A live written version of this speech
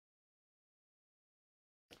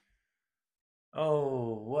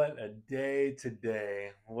Oh, what a day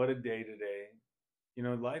today. What a day today.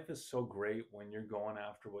 Life is so great when you're going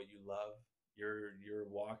after what you love. You're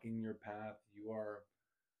walking your path. You're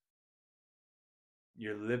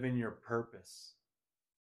living your purpose.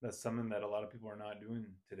 That's something that a lot of people are not doing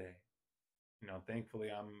today. Thankfully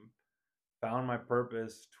I'm found my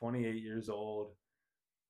purpose, 28 years old.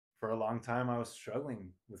 For a long time I was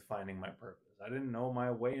struggling with finding my purpose. I didn't know my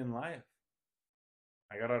way in life.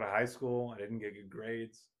 I got out of high school, I didn't get good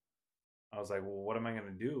grades. I was like, well, what am I going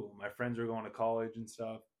to do? My friends were going to college and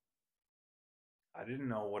stuff. I didn't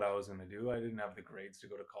know what I was going to do. I didn't have the grades to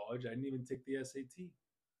go to college. I didn't even take the SAT.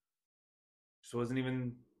 Just wasn't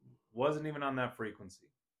even on that frequency.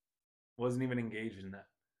 Wasn't even engaged in that.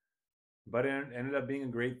 But it ended up being a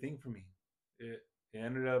great thing for me. It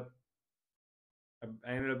ended up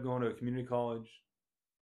I ended up going to a community college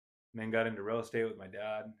and then got into real estate with my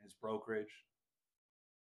dad, his brokerage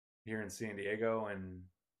here in San Diego, and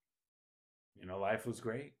life was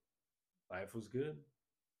great. Life was good.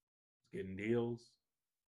 I was getting deals.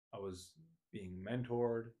 I was being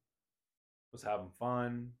mentored, was having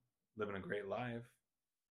fun, living a great life.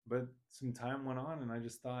 But some time went on, and I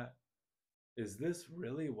just thought, is this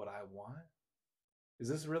really what I want? Is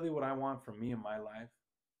this really what I want for me in my life?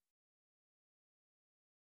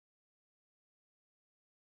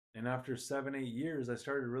 And after 7, 8 years, I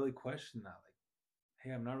started to really question that. Like,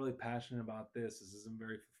 hey, I'm not really passionate about this. This isn't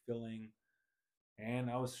very fulfilling. And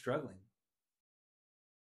I was struggling.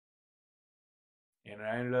 And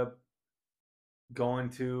I ended up going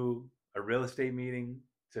to a real estate meeting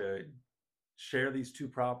to share these two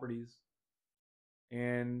properties.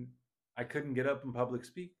 And I couldn't get up and public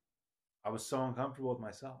speak. I was so uncomfortable with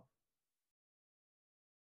myself.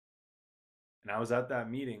 And I was at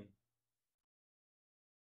that meeting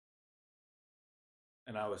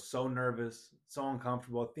and I was so nervous, so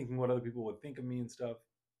uncomfortable, thinking what other people would think of me and stuff.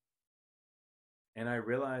 And I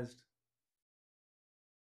realized,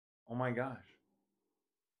 oh my gosh,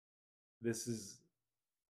 this is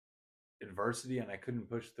adversity and I couldn't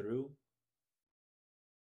push through.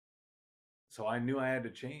 So I knew I had to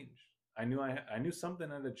change. I knew something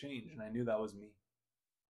had to change, and I knew that was me.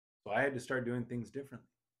 So I had to start doing things differently.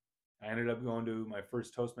 I ended up going to my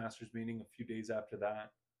first Toastmasters meeting a few days after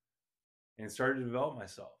that and started to develop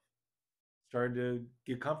myself. Started to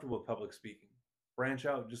get comfortable with public speaking, branch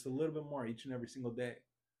out just a little bit more each and every single day.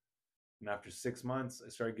 And after 6 months, I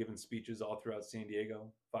started giving speeches all throughout San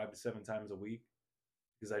Diego, 5 to 7 times a week,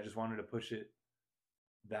 because I just wanted to push it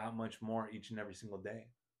that much more each and every single day.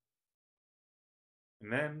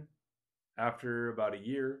 And then after about a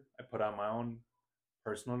year, I put on my own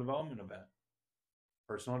personal development event,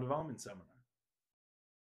 personal development seminar.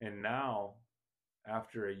 And now,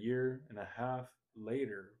 after a year and a half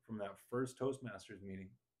later from that first Toastmasters meeting,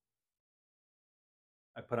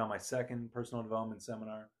 I put on my second personal development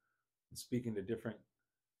seminar and speaking to different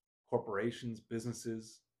corporations,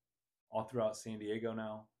 businesses all throughout San Diego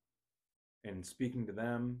now, and speaking to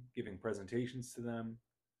them, giving presentations to them,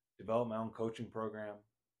 develop my own coaching program.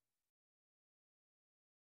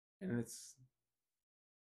 And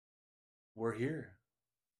we're here.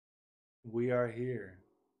 We are here.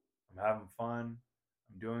 I'm having fun.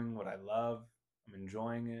 I'm doing what I love. I'm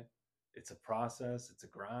enjoying it. It's a process, it's a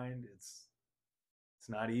grind. It's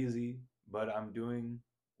not easy, but I'm doing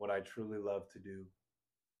what I truly love to do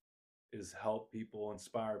is help people,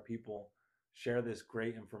 inspire people, share this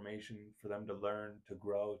great information for them to learn, to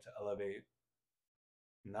grow, to elevate.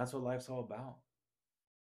 And that's what life's all about.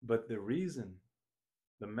 But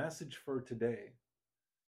the message for today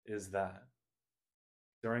is that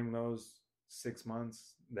during those 6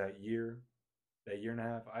 months, that year and a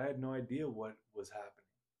half, I had no idea what was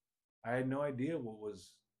happening. I had no idea what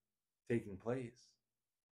was taking place.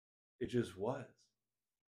 It just was.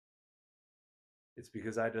 It's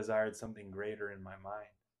because I desired something greater in my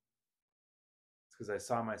mind. It's because I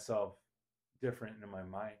saw myself different in my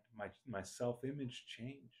mind. My self-image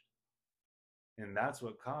changed. And that's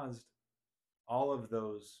what caused all of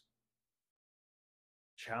those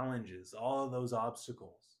challenges, all of those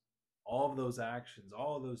obstacles, all of those actions,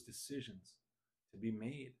 all of those decisions to be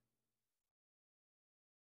made.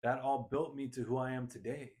 That all built me to who I am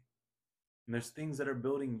today. And there's things that are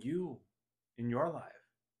building you in your life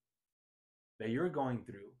that you're going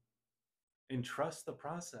through. And trust the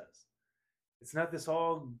process. It's not this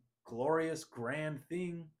all glorious, grand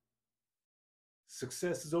thing.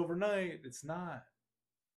 Success is overnight. It's not.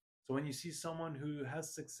 So when you see someone who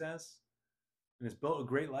has success and has built a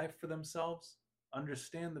great life for themselves,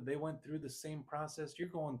 understand that they went through the same process you're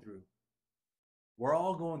going through. We're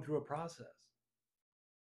all going through a process.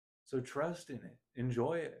 So trust in it,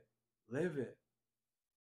 enjoy it, live it,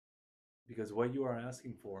 because what you are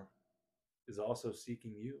asking for is also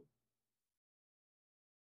seeking you.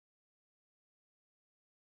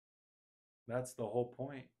 That's the whole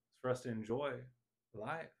point. It's for us to enjoy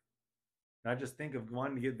life. Not just think of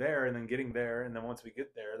wanting to get there and then getting there. And then once we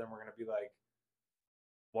get there, then we're going to be like,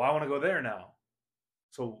 well, I want to go there now.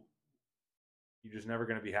 So you're just never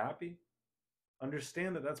going to be happy.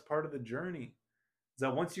 Understand that that's part of the journey. Is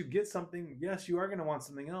that once you get something, yes, you are going to want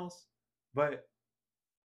something else, but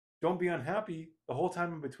don't be unhappy the whole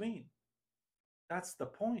time in between. That's the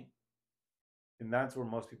point. And that's where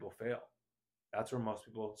most people fail. That's where most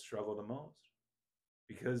people struggle the most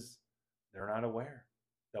because they're not aware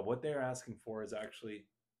that what they're asking for is actually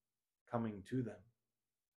coming to them.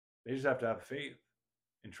 They just have to have faith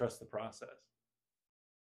and trust the process.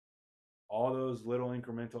 All those little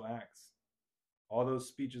incremental acts, all those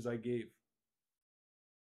speeches I gave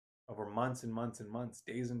over months and months and months,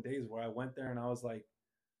 days and days, where I went there and I was like,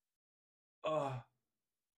 oh,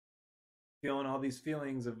 feeling all these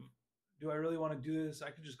feelings of, do I really want to do this?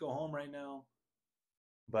 I could just go home right now.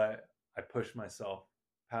 But I pushed myself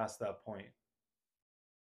past that point,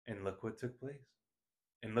 and look what took place.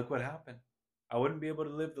 And look what happened. I wouldn't be able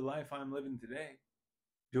to live the life I'm living today,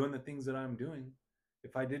 doing the things that I'm doing,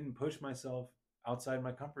 if I didn't push myself outside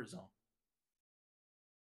my comfort zone.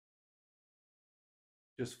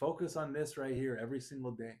 Just focus on this right here every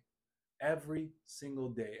single day. Every single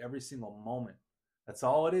day, every single moment. That's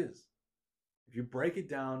all it is. If you break it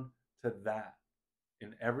down to that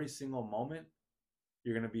in every single moment,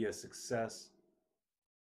 you're going to be a success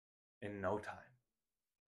in no time.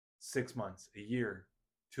 6 months, a year,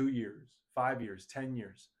 2 years, 5 years, 10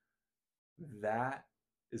 years. That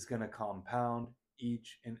is going to compound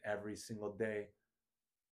each and every single day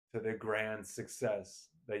to the grand success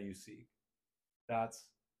that you seek. That's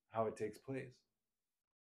how it takes place.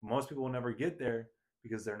 Most people will never get there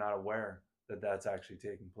because they're not aware that that's actually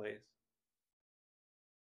taking place.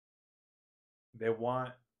 They want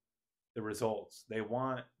the results, they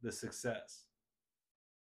want the success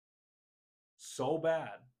so bad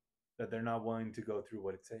that they're not willing to go through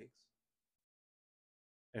what it takes.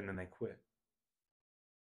 And then they quit.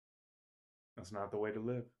 That's not the way to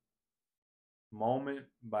live. Moment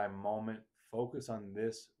by moment, focus on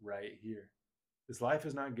this right here. This life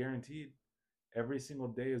is not guaranteed. Every single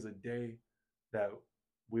day is a day that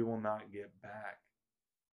we will not get back.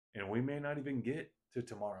 And we may not even get to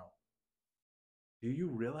tomorrow. Do you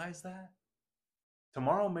realize that?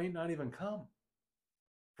 Tomorrow may not even come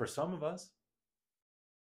for some of us.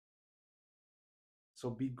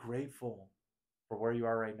 So be grateful for where you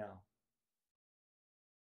are right now.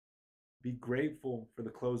 Be grateful for the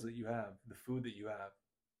clothes that you have, the food that you have,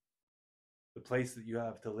 the place that you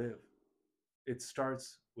have to live. It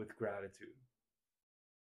starts with gratitude.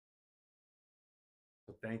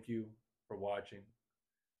 So thank you for watching.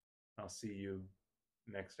 I'll see you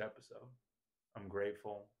next episode. I'm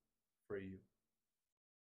grateful for you.